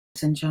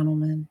Ladies and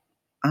gentlemen,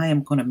 I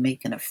am going to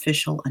make an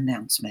official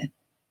announcement.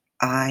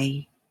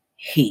 I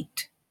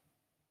hate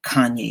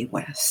Kanye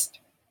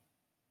West.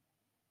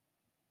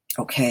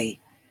 Okay.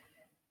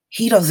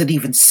 He doesn't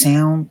even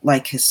sound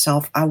like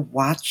himself. I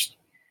watched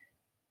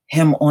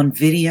him on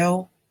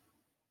video.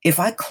 If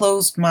I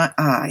closed my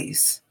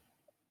eyes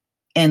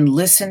and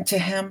listened to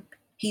him,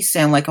 he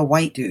sound like a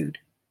white dude.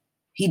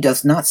 He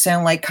does not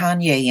sound like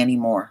Kanye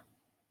anymore.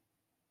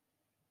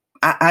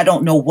 I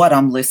don't know what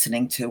I'm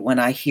listening to when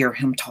I hear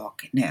him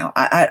talk now.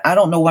 I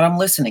don't know what I'm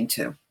listening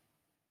to.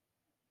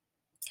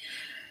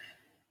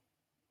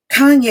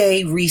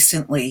 Kanye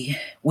recently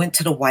went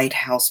to the White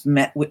House,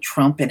 met with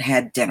Trump, and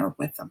had dinner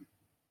with him.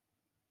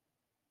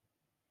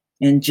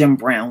 And Jim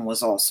Brown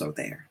was also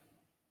there.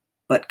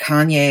 But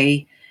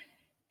Kanye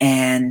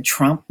and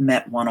Trump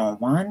met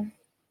one-on-one,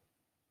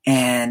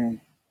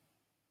 and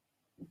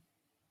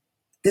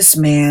this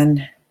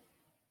man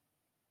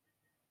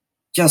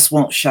just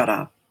won't shut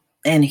up.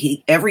 And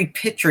every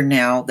picture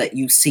now that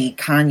you see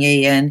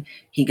Kanye in,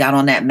 he got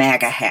on that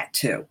MAGA hat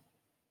too.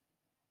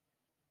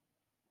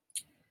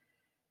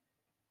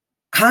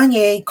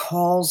 Kanye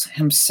calls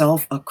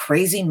himself a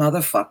crazy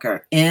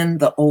motherfucker in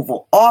the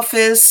Oval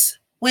Office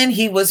when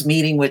he was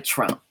meeting with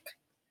Trump,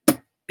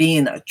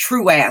 being a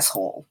true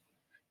asshole.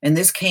 And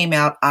this came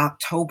out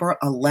October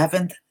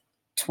 11th,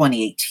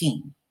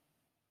 2018.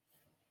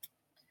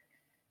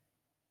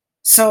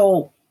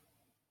 So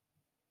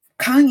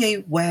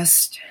Kanye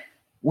West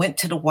went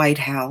to the White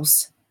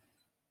House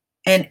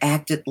and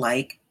acted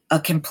like a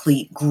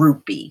complete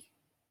groupie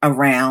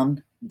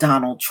around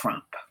Donald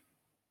Trump.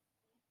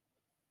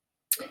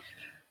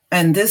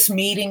 And this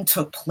meeting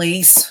took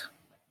place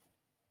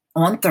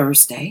on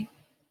Thursday.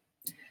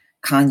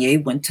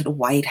 Kanye went to the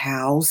White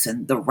House,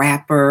 and the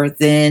rapper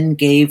then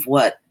gave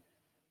what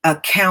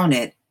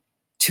accounted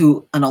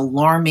to an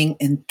alarming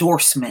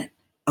endorsement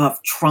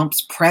of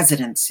Trump's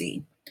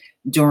presidency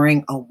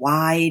during a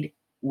wide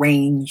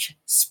range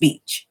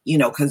speech,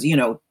 because,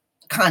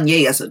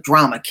 Kanye is a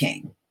drama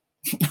king.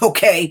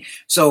 Okay.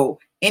 So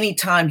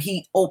anytime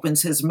he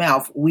opens his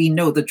mouth, we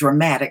know the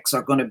dramatics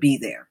are going to be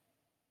there.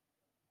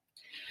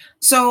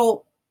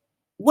 So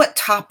what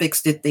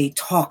topics did they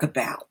talk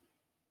about?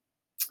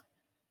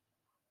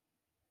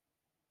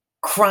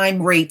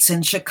 Crime rates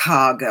in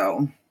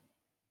Chicago,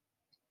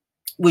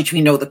 which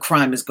we know the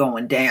crime is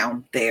going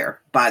down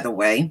there, by the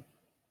way.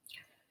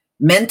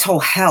 Mental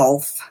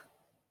health,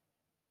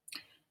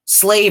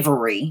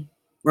 slavery.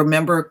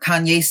 Remember,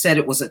 Kanye said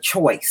it was a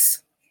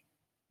choice.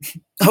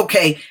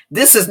 Okay,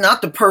 this is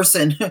not the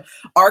person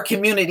our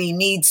community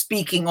needs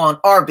speaking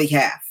on our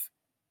behalf.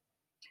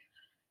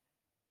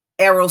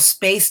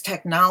 Aerospace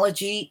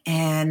technology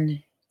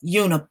and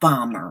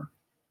Unabomber.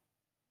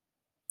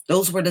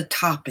 Those were the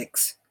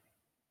topics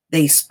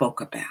they spoke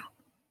about.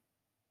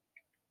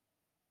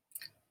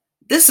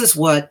 This is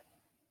what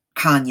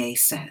Kanye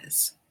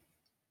says.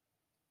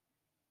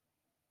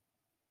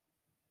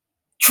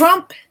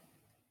 Trump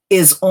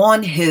is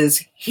on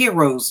his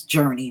hero's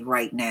journey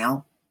right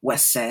now,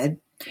 West said,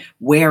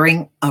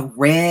 wearing a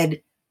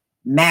red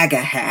MAGA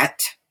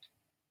hat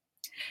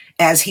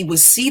as he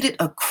was seated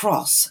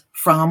across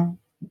from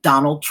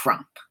Donald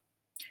Trump.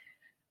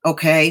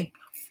 Okay.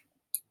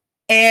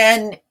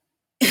 And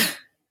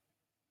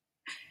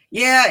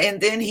yeah,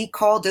 and then he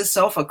called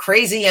himself a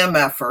crazy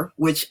MFer,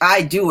 which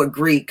I do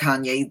agree,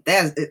 Kanye.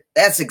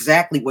 That's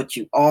exactly what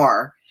you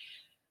are.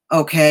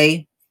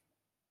 Okay.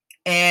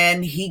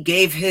 And he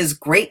gave his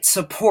great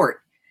support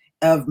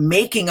of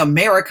making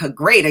America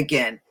great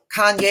again.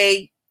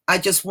 Kanye, I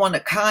just want to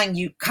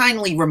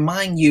kindly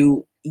remind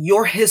you,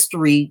 your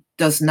history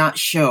does not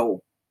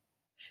show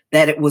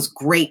that it was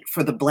great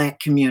for the Black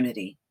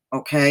community,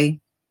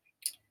 okay?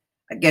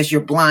 I guess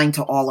you're blind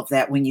to all of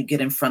that when you get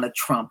in front of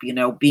Trump, being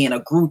a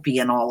groupie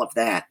and all of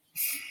that.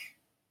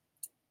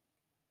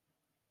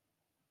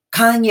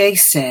 Kanye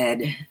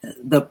said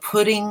the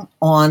putting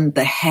on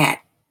the hat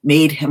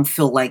made him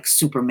feel like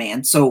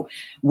Superman. So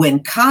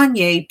when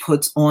Kanye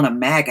puts on a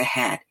MAGA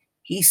hat,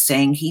 he's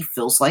saying he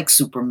feels like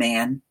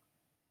Superman.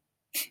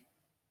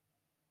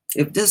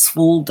 If this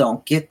fool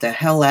don't get the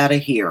hell out of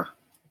here.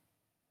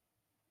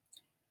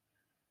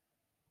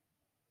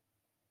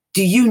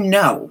 Do you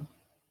know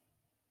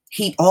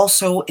he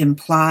also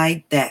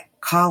implied that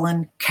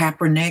Colin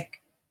Kaepernick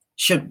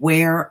should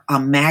wear a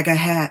MAGA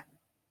hat?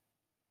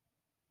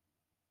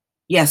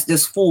 Yes,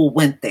 this fool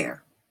went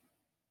there.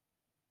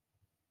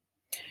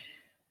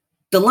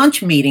 The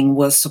lunch meeting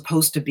was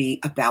supposed to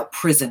be about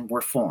prison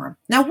reform.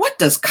 Now, what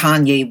does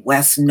Kanye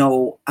West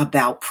know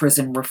about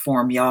prison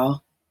reform,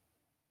 y'all?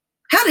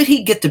 How did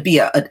he get to be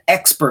an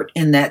expert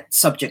in that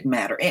subject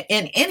matter,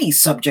 in any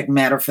subject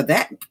matter for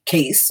that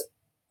case,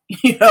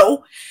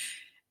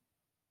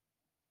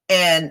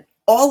 And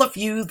all of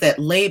you that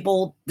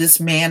labeled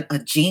this man a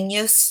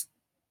genius,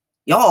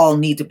 y'all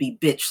need to be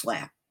bitch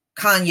slapped.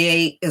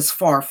 Kanye is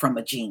far from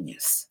a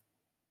genius.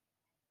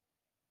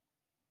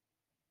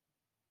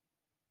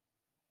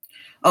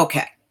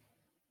 Okay.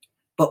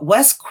 But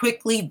West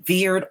quickly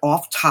veered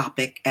off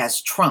topic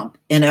as Trump,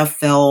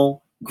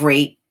 NFL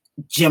great,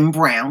 Jim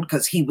Brown,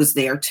 because he was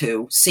there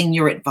too,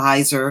 senior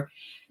advisor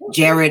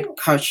Jared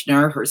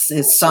Kushner,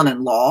 his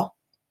son-in-law,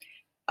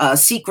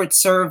 Secret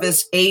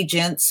Service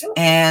agents,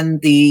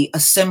 and the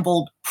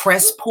assembled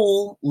press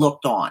pool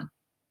looked on.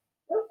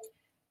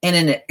 In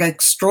an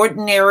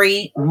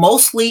extraordinary,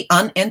 mostly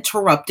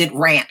uninterrupted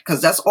rant,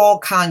 because that's all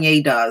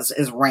Kanye does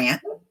is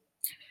rant.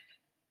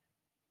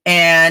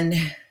 And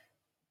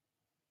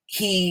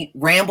he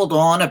rambled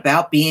on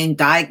about being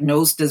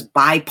diagnosed as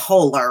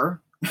bipolar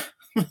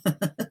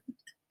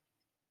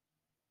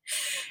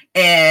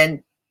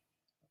and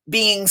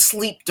being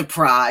sleep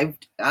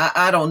deprived.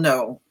 I don't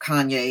know,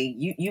 Kanye,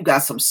 you got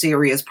some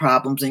serious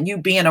problems, and you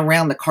being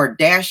around the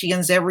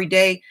Kardashians every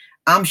day,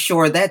 I'm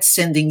sure that's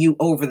sending you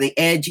over the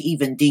edge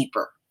even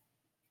deeper.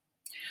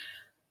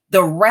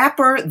 The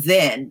rapper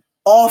then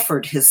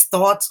offered his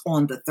thoughts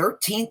on the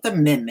 13th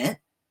Amendment,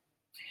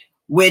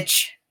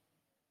 which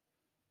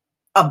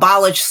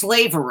abolished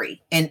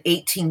slavery in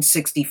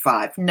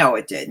 1865. No,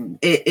 it didn't.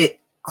 It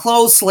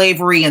closed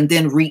slavery and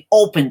then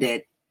reopened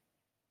it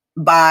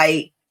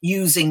by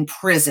using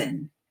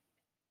prison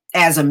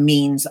as a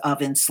means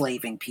of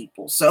enslaving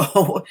people.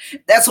 So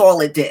that's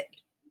all it did.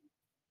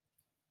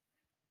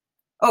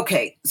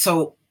 Okay,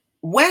 so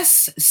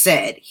Wes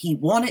said he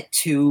wanted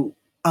to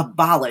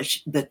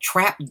abolish the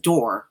trap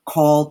door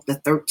called the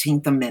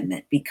 13th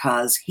Amendment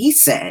because he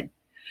said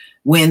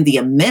when the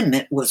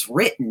amendment was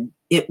written,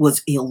 it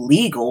was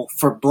illegal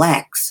for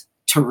blacks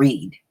to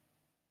read.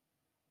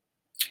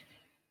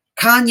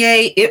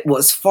 Kanye, it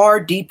was far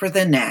deeper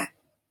than that.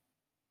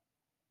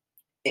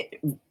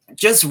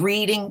 Just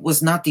reading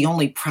was not the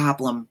only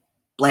problem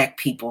black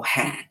people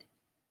had.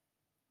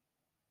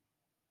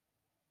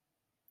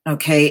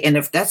 Okay, and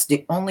if that's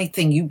the only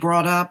thing you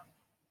brought up,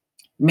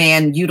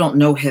 man, you don't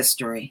know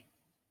history.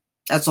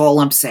 That's all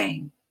I'm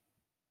saying.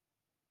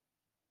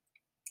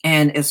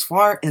 And as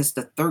far as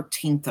the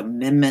 13th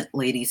Amendment,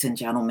 ladies and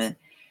gentlemen,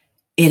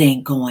 it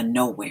ain't going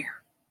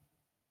nowhere.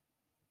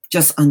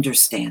 Just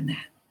understand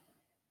that.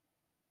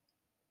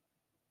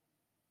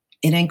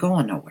 It ain't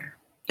going nowhere.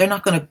 They're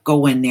not going to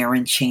go in there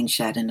and change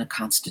that in the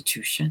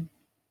Constitution.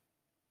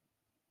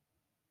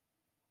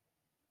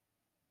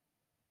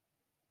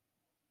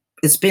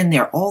 It's been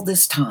there all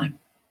this time.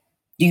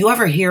 Do you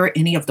ever hear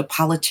any of the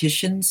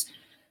politicians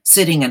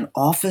sitting in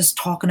office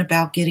talking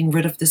about getting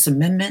rid of this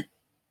amendment?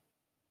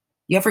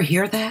 You ever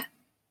hear that?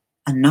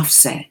 Enough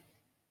said.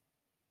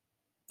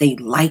 They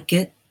like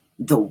it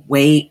the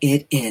way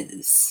it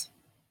is.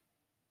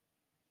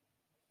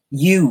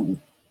 You,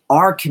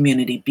 our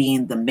community,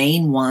 being the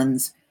main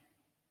ones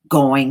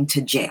going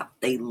to jail.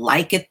 They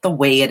like it the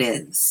way it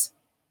is.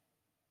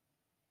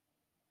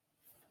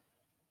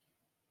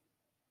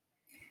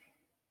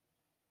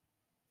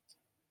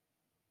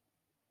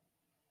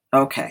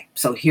 Okay,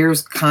 so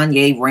here's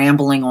Kanye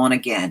rambling on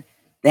again.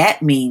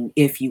 That means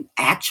if you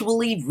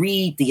actually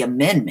read the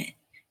amendment,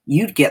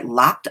 you'd get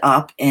locked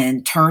up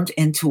and turned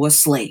into a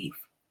slave.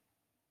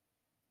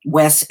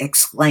 Wes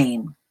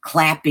exclaimed,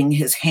 clapping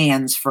his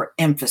hands for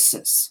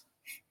emphasis.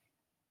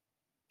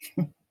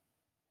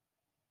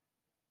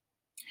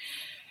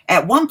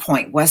 At one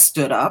point, Wes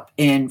stood up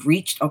and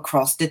reached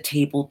across the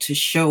table to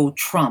show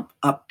Trump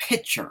a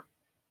picture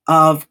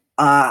of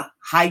a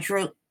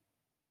hydrogen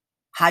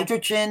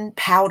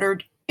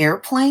powdered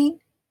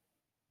airplane.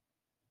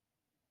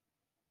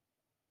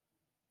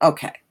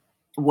 Okay,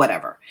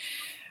 whatever.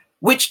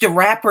 Which the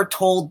rapper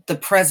told the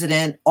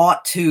president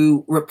ought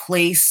to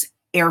replace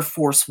Air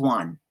Force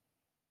One.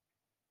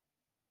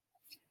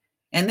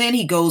 And then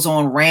he goes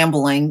on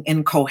rambling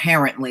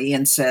incoherently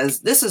and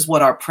says, this is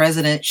what our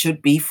president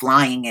should be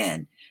flying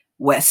in,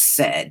 West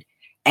said,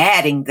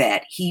 adding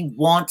that he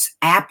wants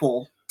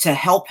Apple to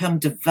help him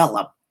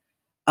develop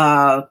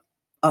a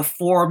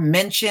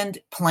aforementioned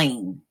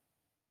plane.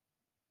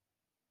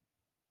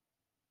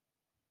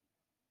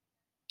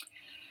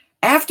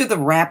 After the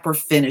rapper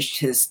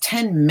finished his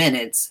 10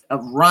 minutes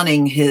of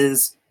running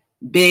his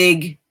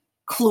big,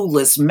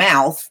 clueless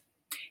mouth,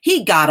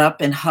 he got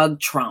up and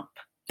hugged Trump,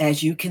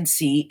 as you can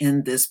see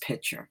in this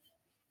picture.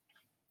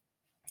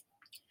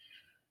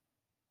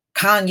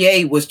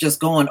 Kanye was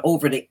just going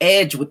over the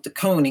edge with the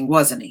cooning,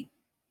 wasn't he?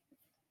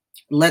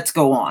 Let's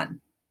go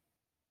on.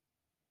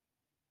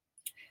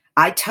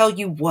 I tell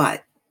you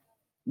what,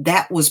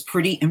 that was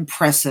pretty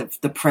impressive,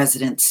 the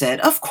president said.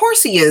 Of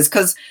course he is,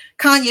 because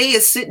Kanye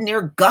is sitting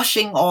there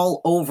gushing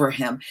all over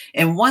him.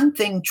 And one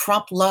thing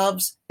Trump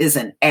loves is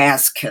an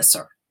ass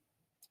kisser.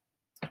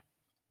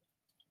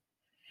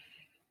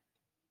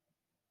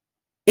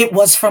 It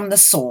was from the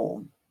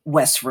soul,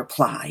 West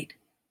replied.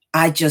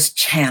 I just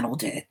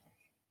channeled it.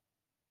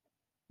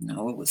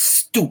 No, it was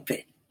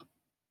stupid.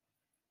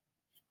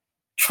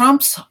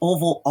 Trump's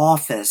Oval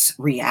Office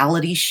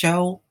reality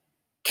show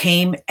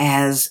came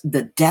as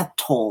the death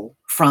toll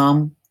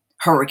from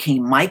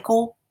Hurricane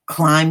Michael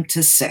climbed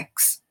to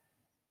 6.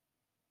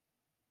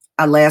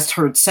 I last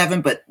heard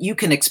 7, but you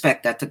can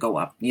expect that to go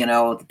up. You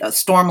know, a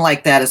storm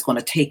like that is going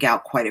to take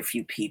out quite a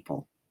few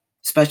people,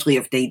 especially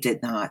if they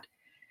did not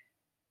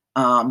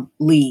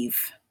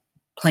leave,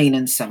 plain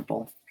and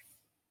simple.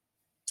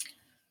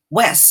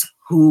 West,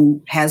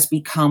 who has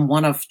become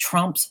one of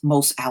Trump's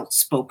most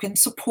outspoken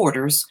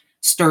supporters,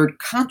 stirred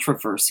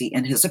controversy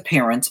in his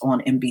appearance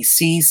on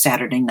NBC's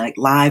Saturday Night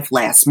Live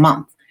last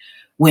month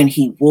when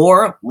he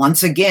wore,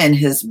 once again,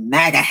 his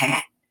MAGA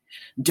hat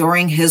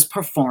during his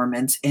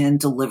performance and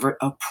delivered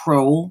a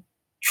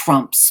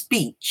pro-Trump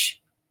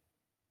speech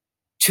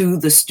to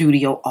the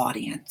studio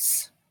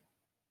audience.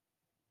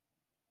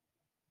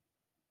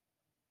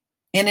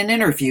 In an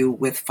interview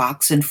with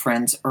Fox and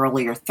Friends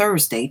earlier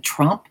Thursday,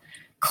 Trump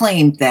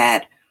claimed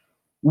that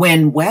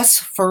when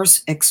West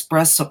first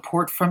expressed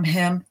support from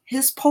him,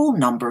 his poll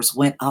numbers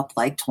went up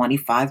like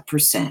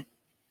 25%.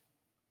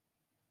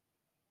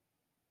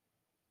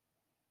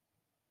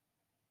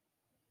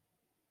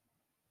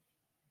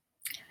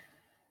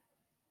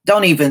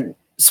 Don't even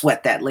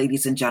sweat that,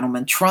 ladies and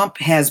gentlemen. Trump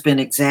has been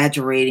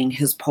exaggerating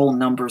his poll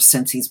numbers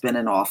since he's been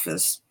in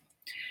office.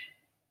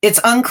 It's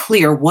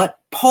unclear what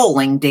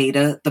polling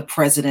data the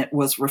president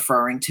was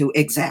referring to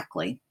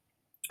exactly.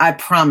 I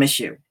promise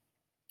you,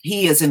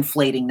 he is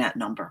inflating that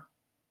number.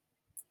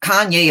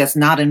 Kanye is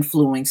not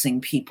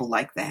influencing people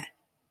like that.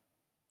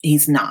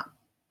 He's not.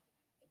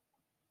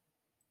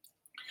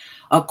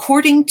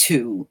 According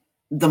to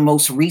the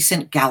most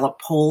recent Gallup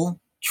poll,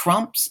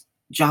 Trump's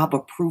job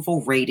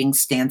approval rating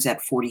stands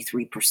at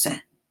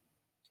 43%,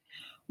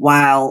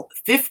 while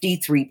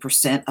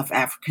 53% of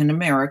African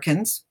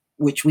Americans,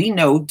 which we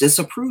know,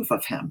 disapprove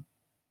of him.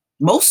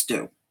 Most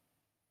do.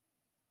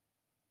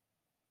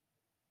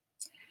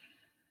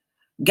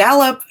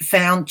 Gallup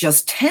found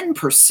just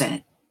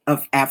 10%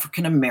 of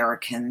African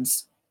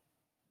Americans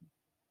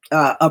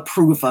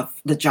approve of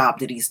the job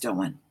that he's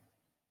doing.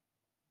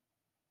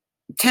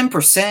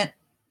 10%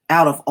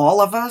 out of all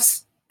of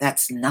us,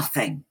 that's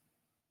nothing.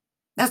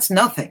 That's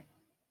nothing.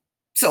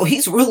 So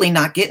he's really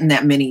not getting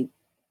that many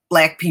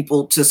Black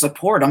people to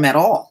support him at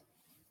all.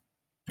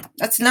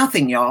 That's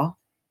nothing, y'all.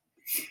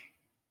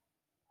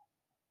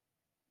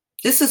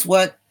 This is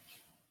what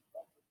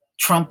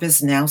Trump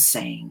is now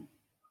saying.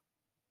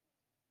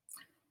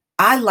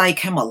 I like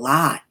him a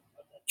lot,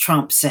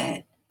 Trump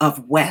said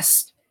of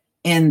West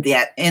in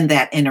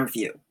that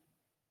interview.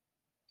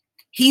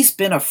 He's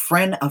been a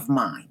friend of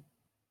mine.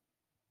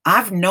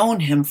 I've known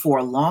him for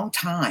a long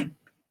time.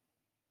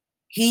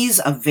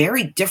 He's a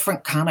very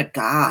different kind of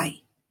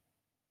guy.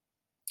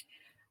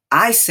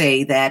 I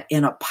say that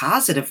in a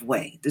positive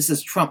way. This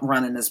is Trump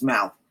running his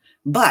mouth.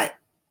 But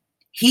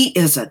he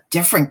is a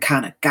different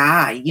kind of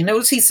guy. You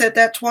notice he said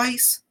that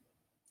twice?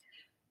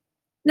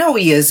 No,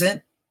 he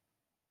isn't.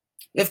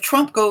 If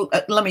Trump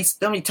let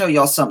me tell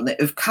y'all something.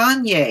 If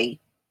Kanye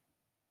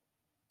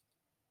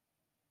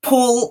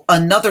pull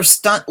another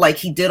stunt like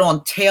he did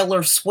on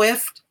Taylor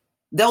Swift,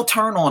 they'll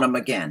turn on him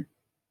again.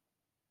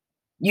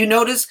 You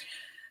notice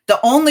the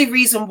only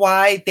reason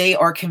why they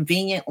are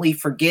conveniently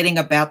forgetting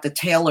about the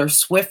Taylor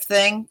Swift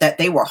thing that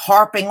they were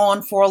harping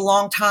on for a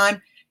long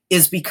time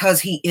is because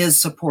he is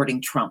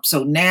supporting Trump.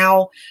 So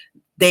now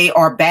they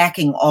are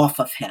backing off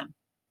of him.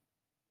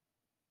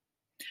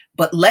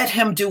 But let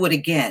him do it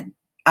again.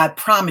 I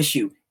promise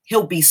you,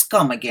 he'll be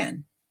scum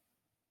again.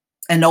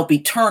 And they'll be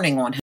turning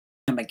on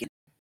him again.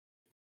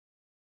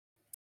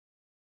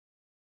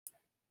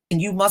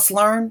 And you must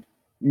learn,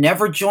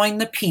 never join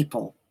the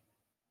people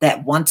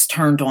that once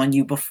turned on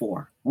you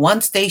before.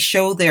 Once they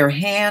show their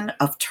hand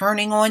of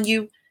turning on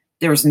you,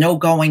 there's no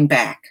going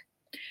back.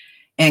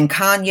 And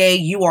Kanye,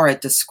 you are a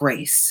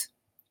disgrace.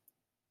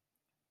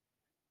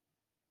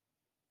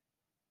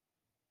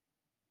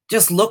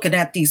 Just looking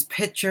at these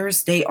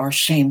pictures, they are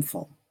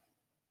shameful.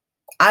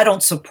 I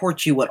don't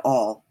support you at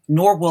all,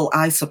 nor will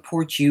I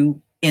support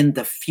you in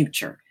the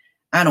future.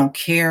 I don't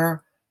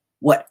care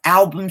what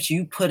albums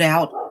you put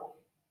out.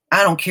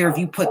 I don't care if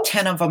you put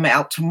 10 of them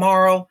out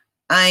tomorrow.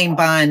 I ain't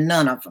buying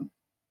none of them.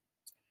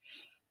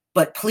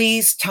 But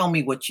please tell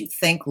me what you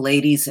think,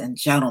 ladies and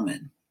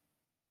gentlemen.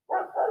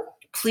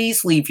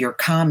 Please leave your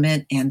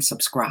comment and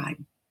subscribe.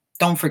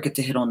 Don't forget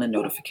to hit on the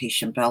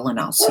notification bell, and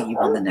I'll see you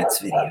on the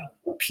next video.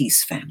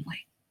 Peace,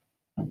 family.